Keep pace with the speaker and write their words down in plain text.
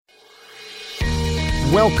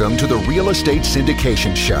Welcome to the Real Estate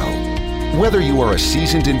Syndication Show. Whether you are a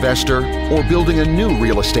seasoned investor or building a new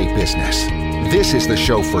real estate business, this is the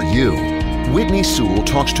show for you. Whitney Sewell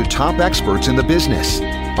talks to top experts in the business.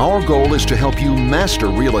 Our goal is to help you master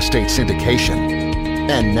real estate syndication.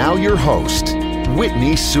 And now your host,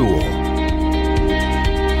 Whitney Sewell.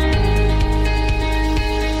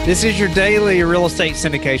 This is your daily real estate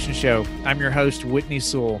syndication show. I'm your host, Whitney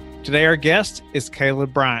Sewell. Today, our guest is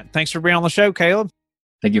Caleb Bryant. Thanks for being on the show, Caleb.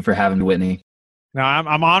 Thank you for having me, Whitney. Now,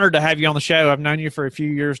 I'm honored to have you on the show. I've known you for a few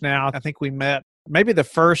years now. I think we met maybe the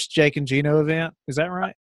first Jake and Gino event. Is that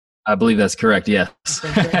right? I believe that's correct, yes.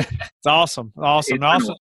 It's awesome.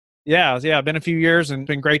 Yeah, been a few years and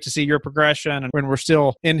been great to see your progression. And when we're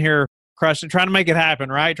still in here crushing, trying to make it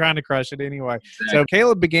happen, right? Trying to crush it anyway. Exactly. So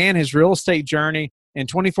Caleb began his real estate journey in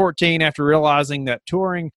 2014 after realizing that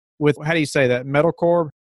touring with, how do you say that,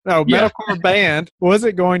 metalcore band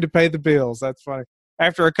wasn't going to pay the bills. That's funny.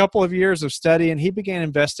 After a couple of years of studying, he began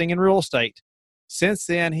investing in real estate. Since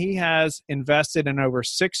then, he has invested in over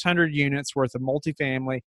 600 units worth of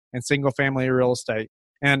multifamily and single-family real estate.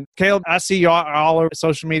 And Caleb, I see you all over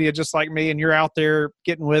social media just like me, and you're out there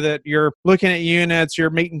getting with it. You're looking at units, you're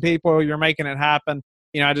meeting people, you're making it happen.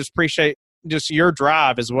 You know, I just appreciate just your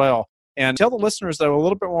drive as well. And tell the listeners, though, a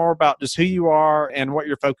little bit more about just who you are and what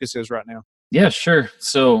your focus is right now. Yeah, sure.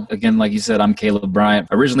 So again, like you said, I'm Caleb Bryant,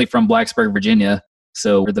 originally from Blacksburg, Virginia.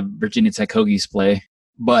 So where the Virginia Tech Hokies play.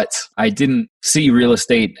 But I didn't see real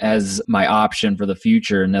estate as my option for the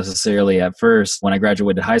future necessarily at first. When I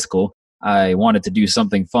graduated high school, I wanted to do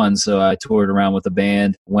something fun. So I toured around with a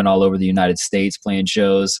band, went all over the United States playing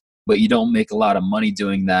shows. But you don't make a lot of money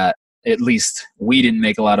doing that. At least we didn't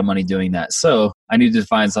make a lot of money doing that. So I needed to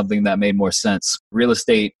find something that made more sense. Real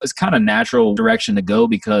estate is kind of natural direction to go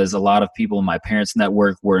because a lot of people in my parents'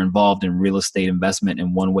 network were involved in real estate investment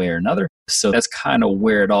in one way or another. So that's kind of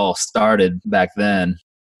where it all started back then.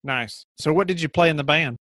 Nice. So what did you play in the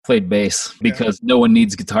band? Played bass because no one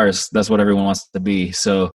needs guitars. That's what everyone wants to be.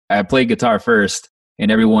 So I played guitar first and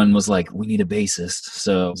everyone was like, we need a bassist.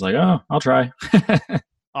 So I was like, oh, I'll try.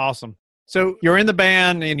 Awesome. So you're in the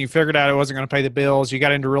band and you figured out it wasn't going to pay the bills. You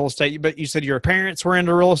got into real estate, but you said your parents were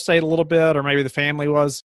into real estate a little bit, or maybe the family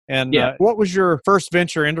was. And what was your first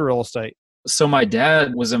venture into real estate? So my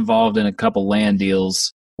dad was involved in a couple land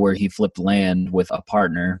deals where he flipped land with a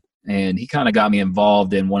partner, and he kind of got me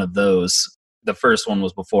involved in one of those. The first one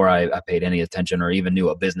was before I paid any attention or even knew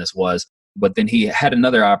what business was. But then he had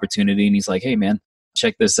another opportunity and he's like, hey, man,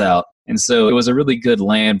 check this out. And so it was a really good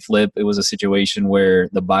land flip. It was a situation where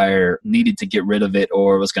the buyer needed to get rid of it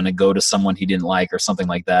or was going to go to someone he didn't like or something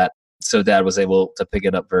like that. So dad was able to pick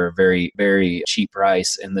it up for a very, very cheap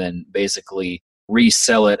price and then basically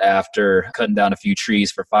resell it after cutting down a few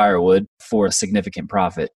trees for firewood for a significant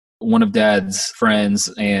profit. One of dad's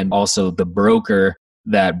friends and also the broker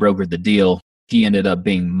that brokered the deal, he ended up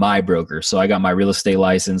being my broker. So I got my real estate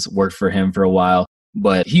license, worked for him for a while,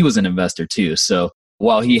 but he was an investor too. So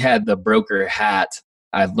while he had the broker hat,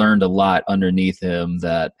 I've learned a lot underneath him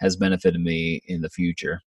that has benefited me in the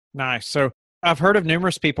future. Nice. So I've heard of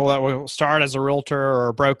numerous people that will start as a realtor or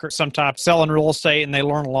a broker, some type selling real estate, and they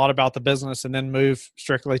learn a lot about the business and then move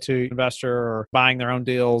strictly to investor or buying their own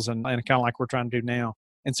deals and kind of like we're trying to do now.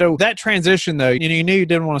 And so that transition, though, you knew you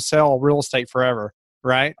didn't want to sell real estate forever,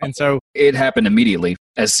 right? And so it happened immediately.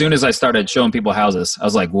 As soon as I started showing people houses, I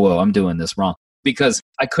was like, whoa, I'm doing this wrong because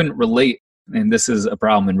I couldn't relate. And this is a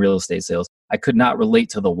problem in real estate sales. I could not relate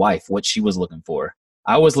to the wife, what she was looking for.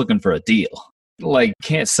 I was looking for a deal. Like,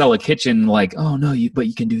 can't sell a kitchen like, oh, no, but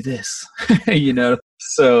you can do this,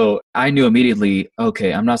 So I knew immediately,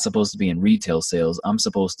 okay, I'm not supposed to be in retail sales. I'm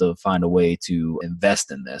supposed to find a way to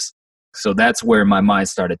invest in this. So that's where my mind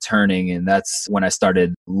started turning. And that's when I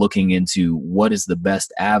started looking into what is the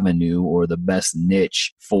best avenue or the best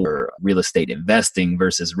niche for real estate investing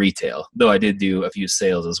versus retail, though I did do a few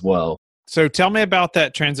sales as well. So tell me about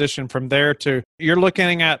that transition from there to, you're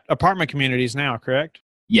looking at apartment communities now, correct?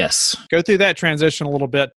 Yes. Go through that transition a little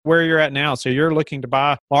bit, where you're at now. So you're looking to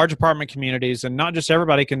buy large apartment communities and not just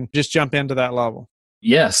everybody can just jump into that level.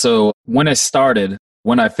 Yeah. So when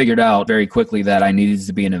I figured out very quickly that I needed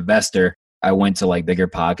to be an investor, I went to like Bigger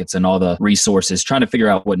Pockets and all the resources trying to figure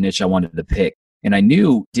out what niche I wanted to pick. And I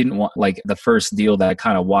didn't want, like the first deal that I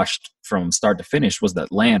kind of watched from start to finish was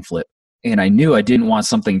that land flip. And I knew I didn't want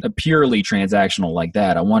something purely transactional like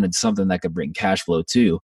that. I wanted something that could bring cash flow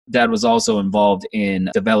too. Dad was also involved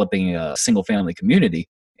in developing a single family community.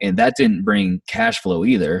 And that didn't bring cash flow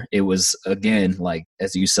either. It was, again, like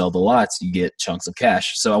as you sell the lots, you get chunks of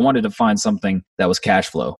cash. So I wanted to find something that was cash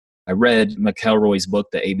flow. I read McElroy's book,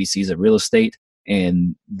 The ABCs of Real Estate.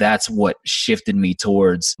 And that's what shifted me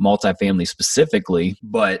towards multifamily specifically.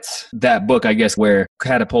 But that book, I guess, where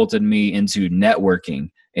catapulted me into networking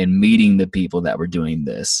and meeting the people that were doing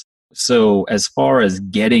this. So as far as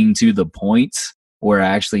getting to the point where I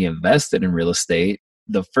actually invested in real estate,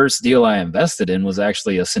 the first deal I invested in was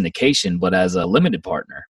actually a syndication, but as a limited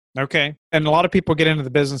partner. Okay. And a lot of people get into the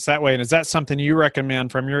business that way. And is that something you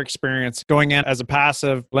recommend from your experience going in as a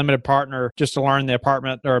passive limited partner just to learn the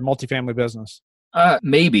apartment or multifamily business?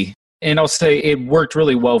 Maybe. And I'll say it worked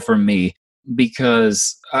really well for me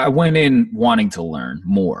because I went in wanting to learn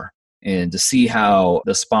more and to see how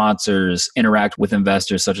the sponsors interact with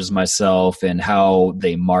investors such as myself and how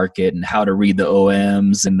they market and how to read the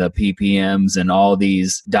OMs and the PPMs and all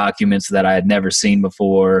these documents that I had never seen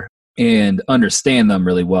before and understand them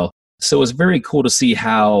really well. So it's very cool to see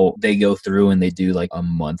how they go through and they do like a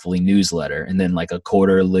monthly newsletter and then like a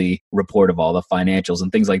quarterly report of all the financials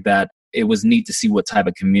and things like that. It was neat to see what type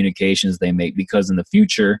of communications they make because in the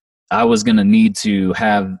future, I was going to need to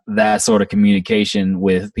have that sort of communication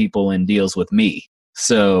with people in deals with me.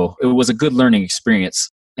 So it was a good learning experience.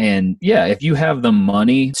 And yeah, if you have the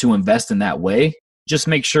money to invest in that way, just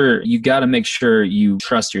make sure you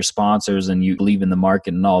trust your sponsors and you believe in the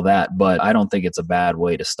market and all that. But I don't think it's a bad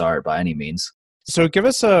way to start by any means. So give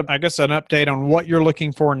us an update on what you're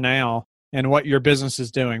looking for now and what your business is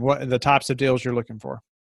doing, what the types of deals you're looking for.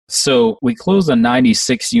 So we closed a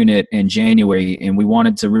 96 unit in January and we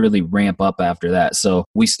wanted to really ramp up after that. So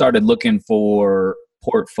we started looking for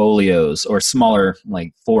portfolios or smaller,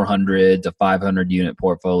 like 400 to 500 unit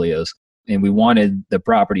portfolios. And we wanted the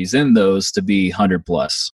properties in those to be 100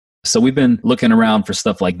 plus. So we've been looking around for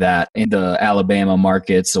stuff like that in the Alabama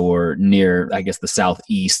markets or near, I guess the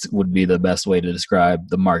Southeast would be the best way to describe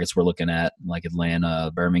the markets we're looking at, like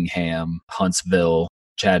Atlanta, Birmingham, Huntsville,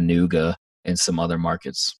 Chattanooga, and some other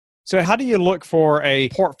markets. So how do you look for a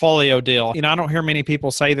portfolio deal? I don't hear many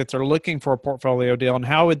people say that they're looking for a portfolio deal. And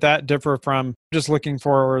how would that differ from just looking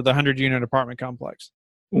for the 100-unit apartment complex?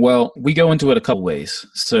 Well, we go into it a couple ways.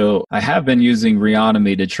 So I have been using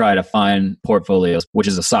Reonomy to try to find portfolios, which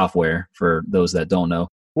is a software for those that don't know.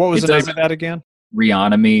 What was the name of that again?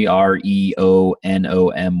 Reonomy,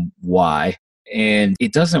 Reonomy. And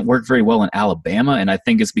it doesn't work very well in Alabama. And I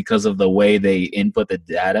think it's because of the way they input the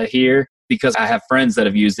data here. Because I have friends that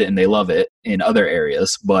have used it and they love it in other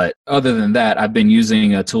areas. But other than that, I've been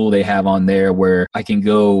using a tool they have on there where I can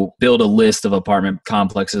go build a list of apartment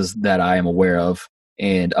complexes that I am aware of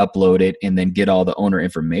and upload it and then get all the owner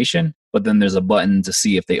information. But then there's a button to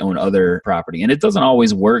see if they own other property. And it doesn't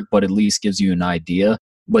always work, but at least gives you an idea.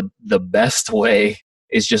 But the best way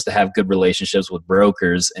is just to have good relationships with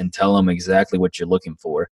brokers and tell them exactly what you're looking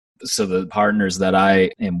for. So the partners that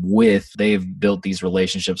I am with, they've built these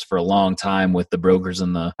relationships for a long time with the brokers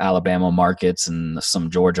in the Alabama markets and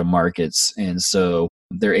some Georgia markets. And so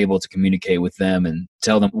they're able to communicate with them and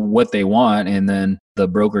tell them what they want. And then the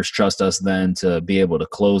brokers trust us then to be able to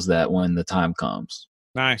close that when the time comes.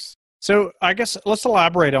 Nice. So I guess let's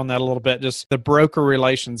elaborate on that a little bit, just the broker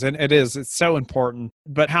relations. And it's so important,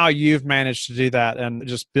 but how you've managed to do that and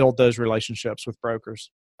just build those relationships with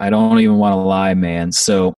brokers. I don't even want to lie, man.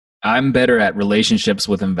 So I'm better at relationships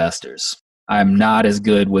with investors. I'm not as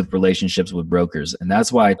good with relationships with brokers. And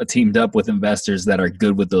that's why I teamed up with investors that are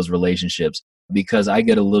good with those relationships because I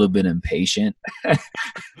get a little bit impatient,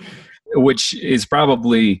 which is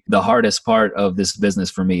probably the hardest part of this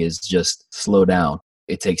business for me is just slow down.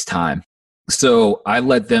 It takes time. So I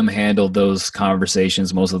let them handle those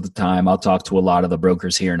conversations most of the time. I'll talk to a lot of the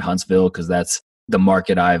brokers here in Huntsville because that's the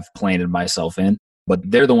market I've planted myself in. But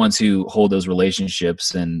they're the ones who hold those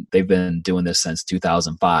relationships, and they've been doing this since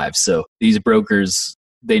 2005. So these brokers,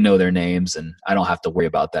 they know their names, and I don't have to worry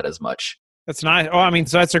about that as much. That's nice.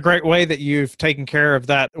 So that's a great way that you've taken care of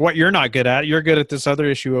that. What you're not good at, you're good at this other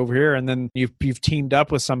issue over here, and then you've teamed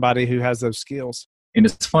up with somebody who has those skills. And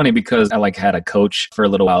it's funny because I had a coach for a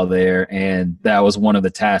little while there, and that was one of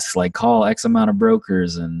the tasks, call X amount of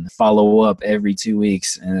brokers and follow up every 2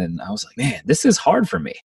 weeks. And I was like, man, this is hard for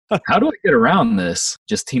me. How do I get around this?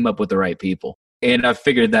 Just team up with the right people. And I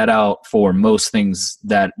figured that out for most things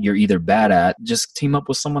that you're either bad at, just team up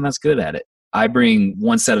with someone that's good at it. I bring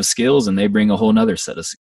one set of skills and they bring a whole other set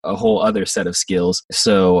of skills.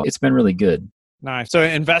 So it's been really good. Nice. So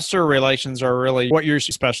investor relations are really what you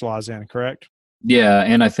specialize in, correct? Yeah.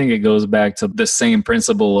 And I think it goes back to the same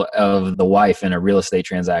principle of the wife in a real estate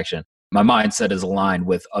transaction. My mindset is aligned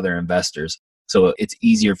with other investors. So it's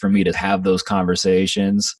easier for me to have those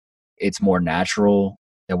conversations. It's more natural.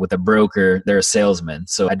 And with a broker, they're a salesman.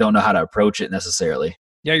 So I don't know how to approach it necessarily.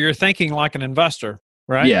 Yeah, you're thinking like an investor.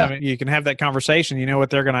 right? Yeah. I mean, you can have that conversation. You know what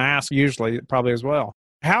they're going to ask usually, probably as well.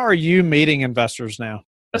 How are you meeting investors now?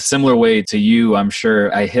 A similar way to you, I'm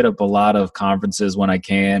sure. I hit up a lot of conferences when I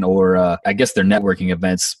can, or I guess they're networking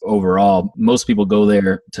events overall. Most people go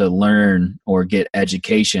there to learn or get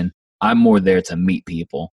education. I'm more there to meet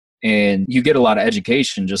people. And you get a lot of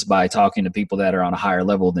education just by talking to people that are on a higher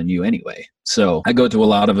level than you anyway. So I go to a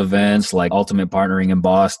lot of events like Ultimate Partnering in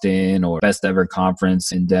Boston or Best Ever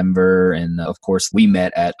Conference in Denver. And of course, we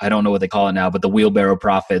met at, I don't know what they call it now, but the Wheelbarrow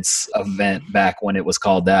Profits event back when it was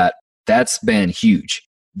called that. That's been huge.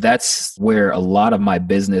 That's where a lot of my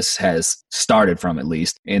business has started from, at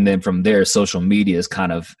least. And then from there, social media has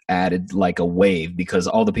kind of added like a wave, because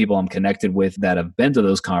all the people I'm connected with that have been to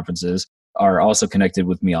those conferences are also connected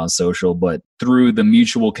with me on social. But through the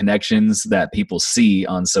mutual connections that people see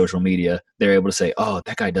on social media, they're able to say, oh,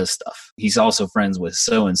 that guy does stuff. He's also friends with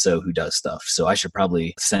so-and-so who does stuff. So I should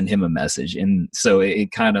probably send him a message. And so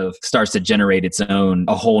it kind of starts to generate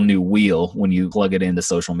a whole new wheel when you plug it into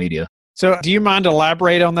social media. So do you mind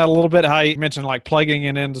elaborate on that a little bit? How you mentioned like plugging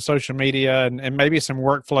it into social media and maybe some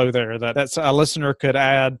workflow there that's a listener could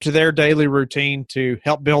add to their daily routine to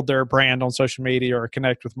help build their brand on social media or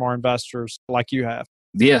connect with more investors like you have.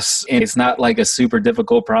 Yes. And it's not like a super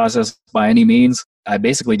difficult process by any means. I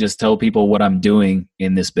basically just tell people what I'm doing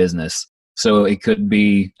in this business. So it could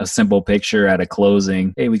be a simple picture at a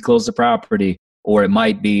closing. Hey, we closed the property. Or it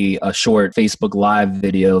might be a short Facebook Live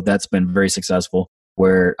video that's been very successful,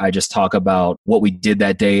 where I just talk about what we did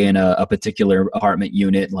that day in a particular apartment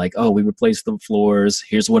unit. Like, oh, we replaced the floors.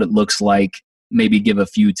 Here's what it looks like. Maybe give a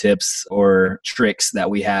few tips or tricks that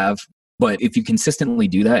we have. But if you consistently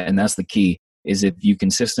do that, and that's the key, is if you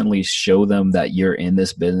consistently show them that you're in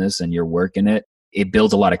this business and you're working it, it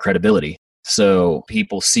builds a lot of credibility. So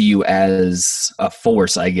people see you as a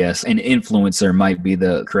force, I guess. An influencer might be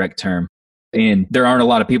the correct term. And there aren't a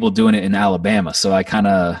lot of people doing it in Alabama. So I kind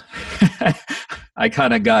of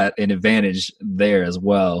got an advantage there as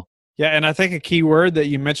well. Yeah. And I think a key word that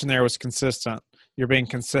you mentioned there was consistent. You're being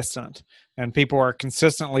consistent. And people are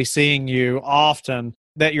consistently seeing you often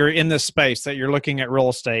that you're in this space, that you're looking at real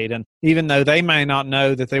estate. And even though they may not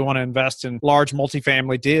know that they want to invest in large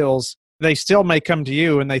multifamily deals, they still may come to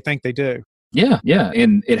you and they think they do. Yeah.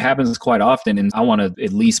 And it happens quite often. And I want to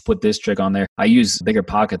at least put this trick on there. I use Bigger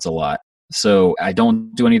Pockets a lot. So I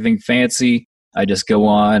don't do anything fancy. I just go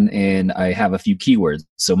on and I have a few keywords.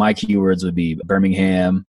 So my keywords would be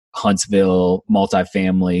Birmingham, Huntsville,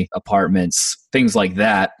 multifamily, apartments, things like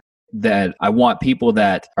that I want people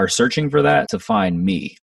that are searching for that to find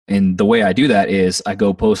me. And the way I do that is I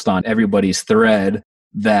go post on everybody's thread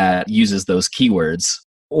that uses those keywords,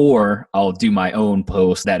 or I'll do my own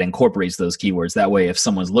post that incorporates those keywords. That way, if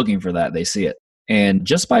someone's looking for that, they see it. And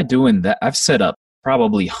just by doing that, I've set up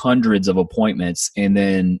probably hundreds of appointments. And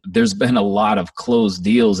then there's been a lot of closed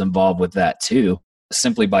deals involved with that too,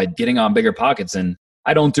 simply by getting on Bigger Pockets. And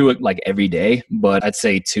I don't do it like every day, but I'd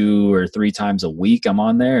say 2 or 3 times a week I'm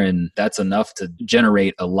on there. And that's enough to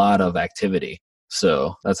generate a lot of activity.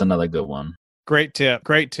 So that's another good one. Great tip.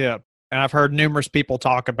 And I've heard numerous people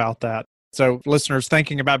talk about that. So listeners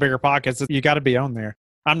thinking about Bigger Pockets, you got to be on there.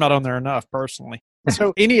 I'm not on there enough personally.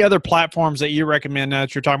 So any other platforms that you recommend now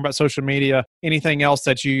that you're talking about social media, anything else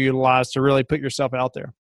that you utilize to really put yourself out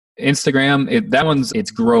there? Instagram,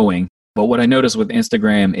 it's growing. But what I noticed with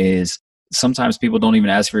Instagram is sometimes people don't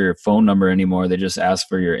even ask for your phone number anymore. They just ask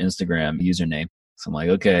for your Instagram username. So I'm like,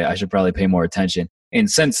 okay, I should probably pay more attention. And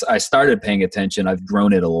since I started paying attention, I've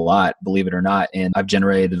grown it a lot, believe it or not. And I've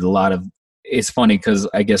generated a lot of, it's funny because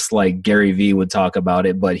I guess like Gary Vee would talk about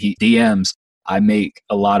it, but DMs, I make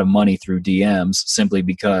a lot of money through DMs simply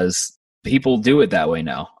because people do it that way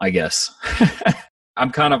now, I guess.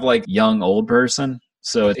 I'm kind of like young, old person.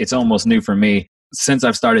 So it's almost new for me. Since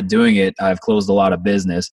I've started doing it, I've closed a lot of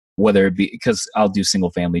business, whether it be because I'll do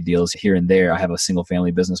single family deals here and there. I have a single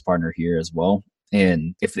family business partner here as well.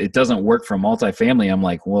 And if it doesn't work for multifamily, I'm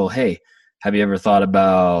like, well, hey, have you ever thought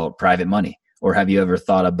about private money? Or have you ever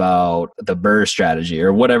thought about the BRRRR strategy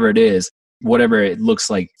or whatever it is? Whatever it looks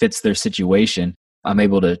like fits their situation, I'm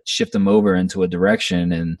able to shift them over into a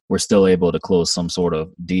direction and we're still able to close some sort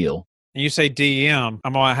of deal. You say DM.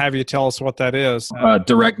 I'm going to have you tell us what that is.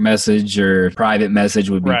 Direct message or private message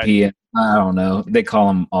would be PM. I don't know. They call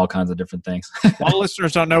them all kinds of different things. All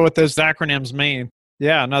listeners don't know what those acronyms mean.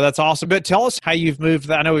 Yeah, no, that's awesome. But tell us how you've moved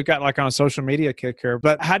that. I know we've got like on a social media kick here,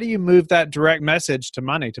 but how do you move that direct message to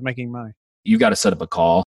money, to making money? You got to set up a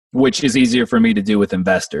call, which is easier for me to do with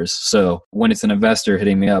investors. So when it's an investor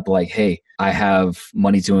hitting me up like, hey, I have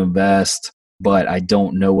money to invest, but I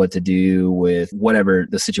don't know what to do with whatever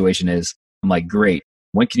the situation is. I'm like, great.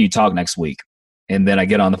 When can you talk next week? And then I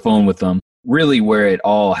get on the phone with them. Really where it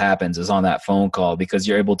all happens is on that phone call, because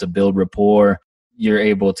you're able to build rapport. You're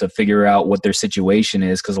able to figure out what their situation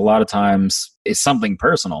is, because a lot of times it's something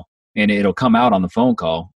personal and it'll come out on the phone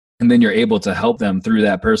call. And then you're able to help them through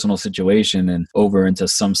that personal situation and over into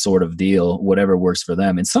some sort of deal, whatever works for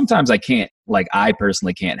them. And sometimes I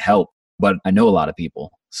personally can't help, but I know a lot of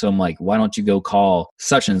people. So I'm like, why don't you go call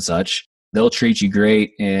such and such? They'll treat you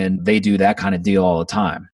great. And they do that kind of deal all the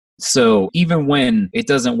time. So even when it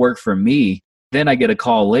doesn't work for me, then I get a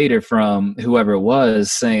call later from whoever it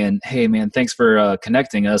was saying, hey man, thanks for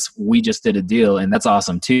connecting us. We just did a deal. And that's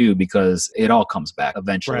awesome too, because it all comes back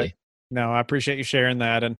eventually. Right. No, I appreciate you sharing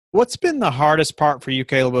that. And what's been the hardest part for you,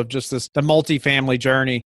 Caleb, of just the multifamily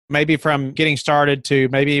journey, maybe from getting started to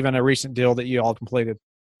maybe even a recent deal that you all completed?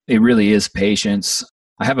 It really is patience.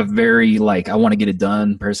 I have a very I want to get it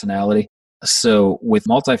done personality. So with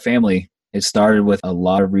multifamily, it started with a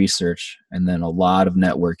lot of research and then a lot of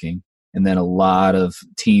networking and then a lot of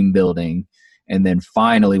team building. And then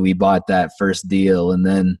finally we bought that first deal. And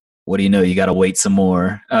then what do you know? You got to wait some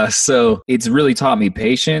more. So it's really taught me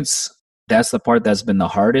patience. That's the part that's been the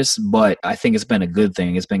hardest, but I think it's been a good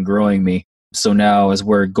thing. It's been growing me. So now as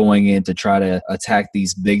we're going in to try to attack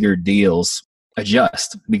these bigger deals,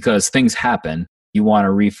 adjust, because things happen. You want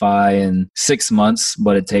to refi in 6 months,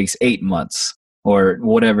 but it takes 8 months or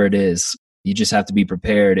whatever it is. You just have to be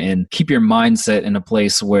prepared and keep your mindset in a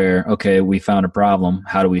place where, okay, we found a problem.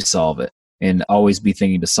 How do we solve it? And always be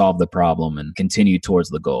thinking to solve the problem and continue towards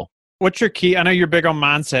the goal. What's your key? I know you're big on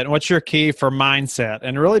mindset. What's your key for mindset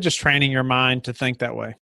and really just training your mind to think that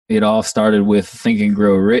way? It all started with Think and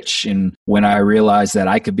Grow Rich. And when I realized that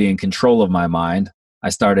I could be in control of my mind, I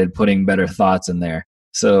started putting better thoughts in there.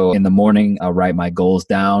 So in the morning, I'll write my goals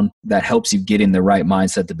down. That helps you get in the right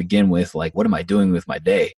mindset to begin with. Like, what am I doing with my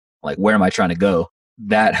day? Like, where am I trying to go?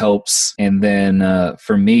 That helps. And then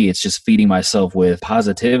for me, it's just feeding myself with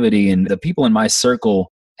positivity, and the people in my circle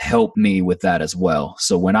help me with that as well.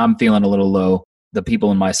 So when I'm feeling a little low, the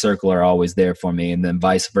people in my circle are always there for me, and then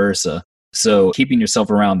vice versa. So keeping yourself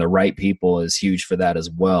around the right people is huge for that as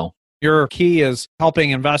well. Your key is helping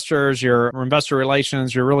investors, your investor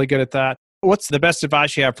relations. You're really good at that. What's the best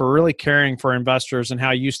advice you have for really caring for investors and how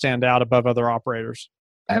you stand out above other operators?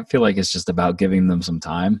 I feel like it's just about giving them some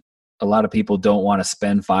time. A lot of people don't want to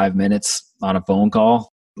spend 5 minutes on a phone call,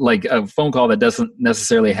 like a phone call that doesn't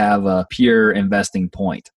necessarily have a pure investing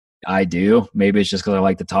point. I do. Maybe it's just because I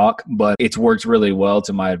like to talk, but it's worked really well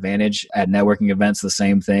to my advantage. At networking events, the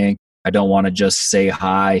same thing. I don't want to just say,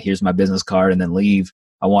 hi, here's my business card, and then leave.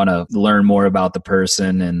 I want to learn more about the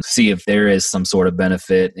person and see if there is some sort of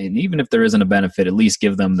benefit. And even if there isn't a benefit, at least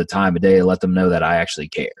give them the time of day to let them know that I actually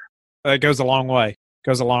care. It goes a long way.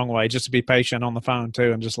 Goes a long way just to be patient on the phone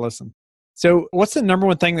too and just listen. So what's the number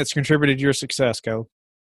one thing that's contributed to your success, Caleb?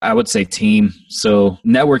 I would say team. So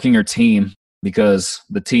networking or team, because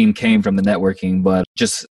the team came from the networking, but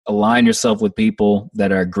just align yourself with people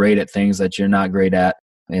that are great at things that you're not great at,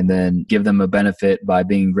 and then give them a benefit by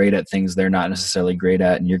being great at things they're not necessarily great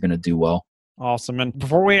at, and you're going to do well. Awesome. And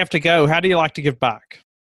before we have to go, how do you like to give back?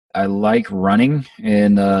 I like running,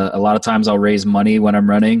 and a lot of times I'll raise money when I'm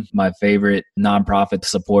running. My favorite nonprofit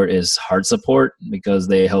support is Heart Support, because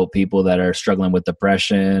they help people that are struggling with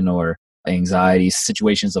depression or anxiety,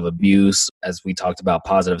 situations of abuse. As we talked about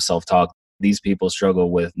positive self-talk, these people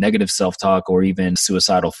struggle with negative self-talk or even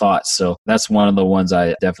suicidal thoughts. So that's one of the ones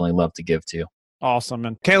I definitely love to give to. Awesome.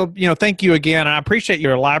 And Caleb, thank you again. I appreciate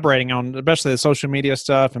you elaborating on especially the social media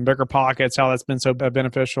stuff and Bigger Pockets, how that's been so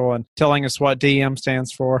beneficial, and telling us what DM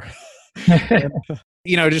stands for. And,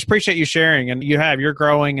 just appreciate you sharing. And you're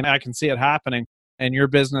growing, and I can see it happening in your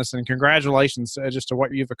business. And congratulations just to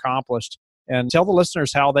what you've accomplished. And tell the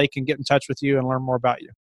listeners how they can get in touch with you and learn more about you.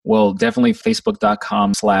 Well, definitely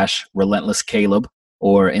Facebook.com/RelentlessCaleb,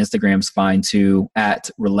 or Instagram's fine too,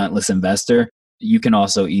 @RelentlessInvestor. You can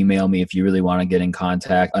also email me if you really want to get in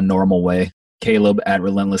contact a normal way,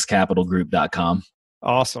 Caleb@RelentlessCapitalGroup.com.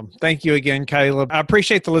 Awesome. Thank you again, Caleb. I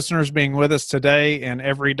appreciate the listeners being with us today and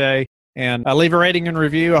every day. And leave a rating and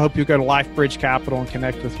review. I hope you go to LifeBridge Capital and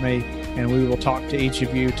connect with me, and we will talk to each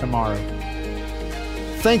of you tomorrow.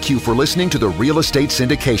 Thank you for listening to the Real Estate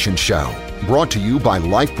Syndication Show, brought to you by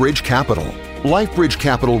LifeBridge Capital. LifeBridge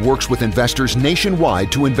Capital works with investors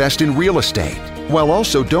nationwide to invest in real estate, while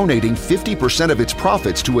also donating 50% of its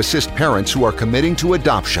profits to assist parents who are committing to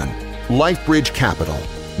adoption. LifeBridge Capital,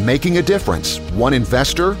 making a difference, one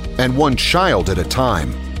investor and one child at a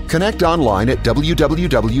time. Connect online at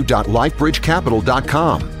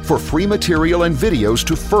www.lifebridgecapital.com for free material and videos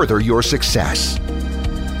to further your success.